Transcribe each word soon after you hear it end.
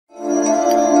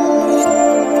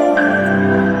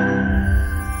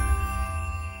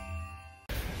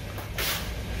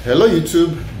Hello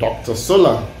YouTube, Dr.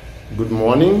 Solar. Good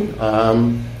morning.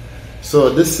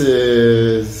 So this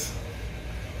is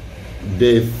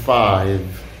day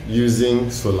 5 using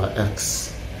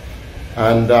SolaX,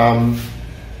 and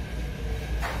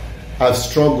I've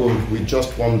struggled with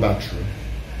just one battery.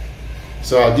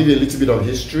 So I'll give you a little bit of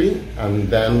history and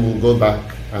then we'll go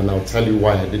back and I'll tell you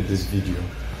why I did this video.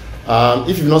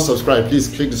 If you've not subscribed, please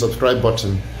click the subscribe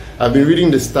button. I've been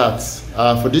reading the stats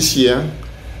for this year.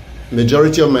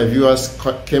 Majority of my viewers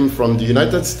came from the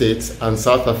United States and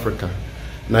South Africa.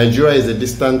 Nigeria is a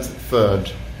distant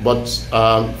third, but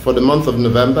for the month of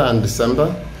November and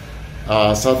December,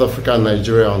 South Africa and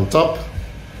Nigeria are on top,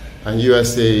 and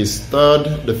USA is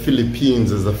third, the Philippines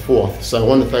is the fourth. So I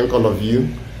want to thank all of you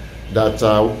that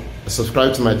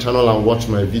subscribe to my channel and watch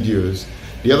my videos.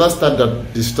 The other stat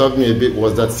that disturbed me a bit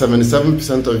was that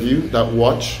 77% of you that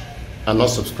watch are not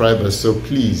subscribers, so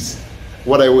please,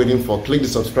 what are you waiting for? Click the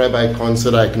subscribe icon so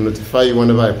that I can notify you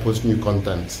whenever I post new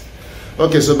content.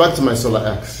 Okay, so back to my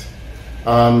SolaX.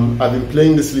 I've been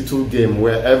playing this little game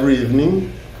where every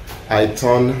evening I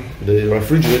turn the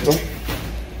refrigerator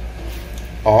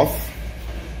off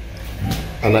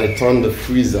and I turn the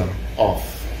freezer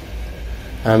off.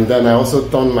 And then I also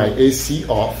turn my AC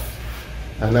off,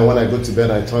 and then when I go to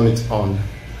bed I turn it on.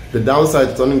 The downside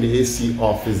to turning the AC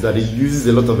off is that it uses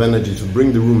a lot of energy to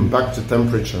bring the room back to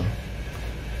temperature,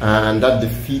 and that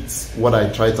defeats what I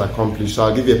try to accomplish. So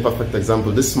I'll give you a perfect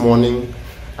example. This morning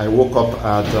I woke up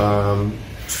at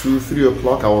 3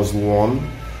 o'clock. I was warm.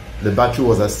 The battery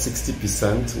was at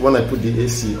 60%. When I put the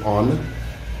AC on,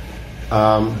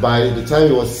 by the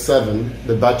time it was 7,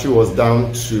 the battery was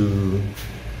down to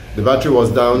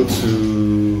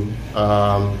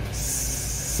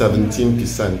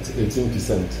 17%,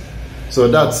 18%. So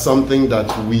that's something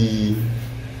that we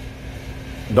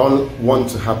don't want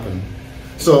to happen.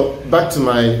 So back to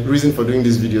my reason for doing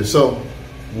this video. So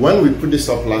when we put this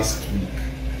up last week,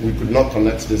 we could not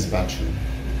connect this battery.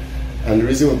 And the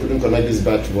reason we couldn't connect this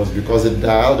battery was because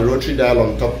the rotary dial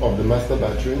on top of the master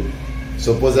battery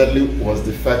supposedly was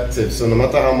defective. So no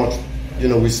matter how much,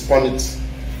 we spun it,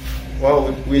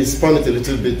 we spun it a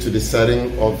little bit to the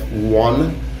setting of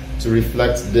 1 to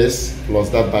reflect this plus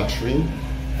that battery,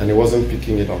 and it wasn't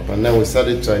picking it up. And then we set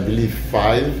it to, I believe,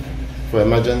 5 for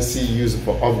emergency use,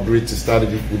 for off-grid to start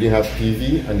it if we didn't have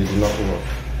PV, and it did not work.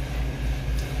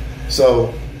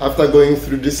 So after going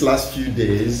through this last few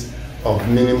days of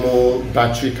minimal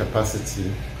battery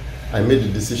capacity, I made the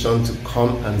decision to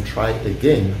come and try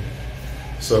again.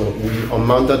 So we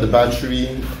unmounted the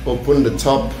battery, opened the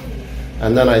top,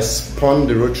 and then I spun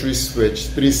the rotary switch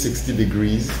 360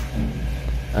 degrees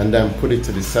and then put it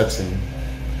to the setting.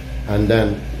 And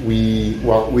then we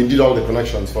did all the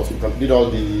connections first. We did all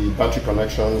the battery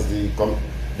connections, the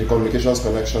communications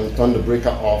connection, turned the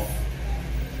breaker off,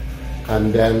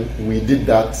 and then we did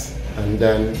that, and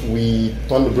then we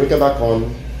turned the breaker back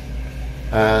on,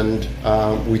 and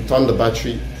we turned the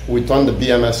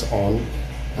BMS on,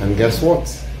 and guess what?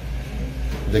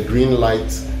 The green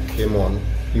light came on.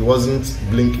 It wasn't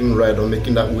blinking red or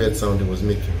making that weird sound it was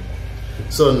making.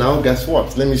 So now guess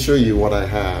what? Let me show you what I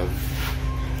have.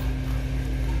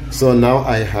 So now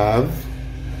I have,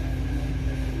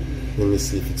 let me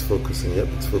see if it's focusing. Yep,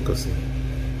 it's focusing.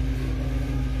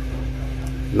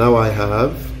 Now I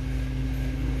have,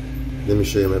 let me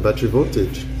show you my battery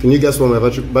voltage. Can you guess what my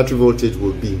battery voltage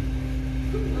will be?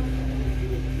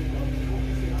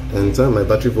 Enter. My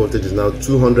battery voltage is now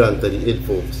 238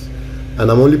 volts. And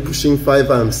I'm only pushing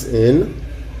 5 amps in,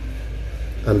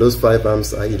 and those 5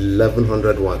 amps are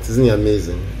 1100 watts. Isn't it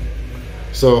amazing?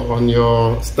 So on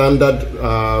your standard,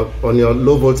 on your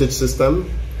low voltage system,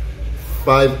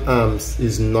 5 amps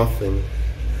is nothing.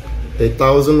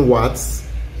 1000 watts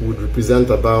would represent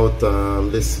about,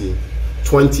 let's see,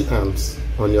 20 amps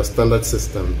on your standard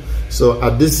system. So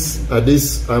at this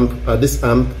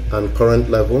amp and current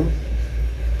level,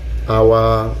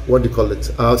 our,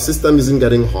 our system isn't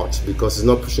getting hot because it's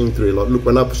not pushing through a lot. Look,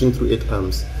 we're now pushing through 8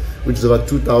 amps, which is about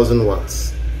 2000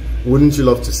 watts. Wouldn't you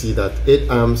love to see that?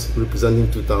 8 amps representing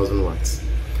 2000 watts.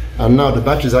 And now the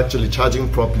battery is actually charging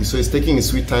properly, so it's taking a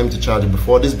sweet time to charge.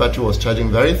 Before, this battery was charging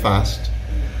very fast.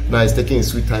 Now it's taking a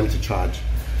sweet time to charge.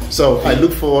 So I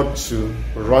look forward to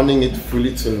running it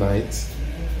fully tonight,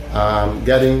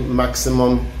 getting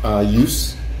maximum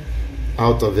use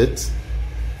out of it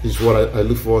is what I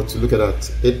look forward to. Look at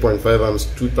that, 8.5 amps,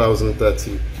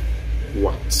 2030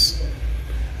 watts.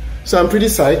 So I'm pretty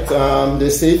psyched.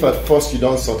 They say if at first you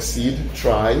don't succeed,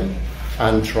 try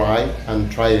and try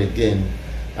and try again.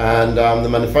 And the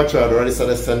manufacturer had already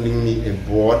started sending me a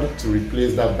board to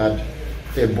replace the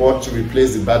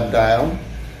bad dial.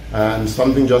 and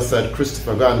something just said,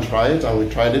 Christopher, go and try it, and we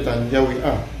tried it, and here we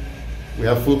are. We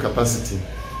have full capacity.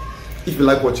 If you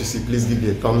like what you see, please give me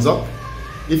a thumbs up.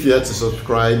 If you're yet to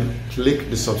subscribe, click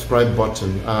the subscribe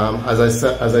button. As I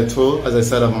said, I've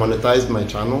monetized my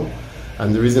channel,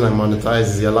 and the reason I monetize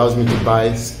is it allows me to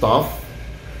buy stuff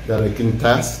that I can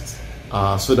test,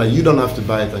 so that you don't have to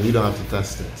buy it and you don't have to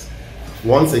test it.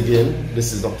 Once again,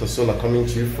 this is Dr. Sola coming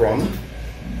to you from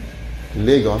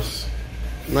Lagos,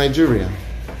 Nigeria.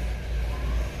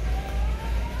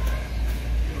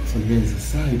 So here's the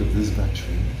side of this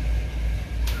battery,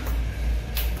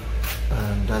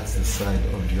 and that's the side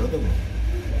of the other one.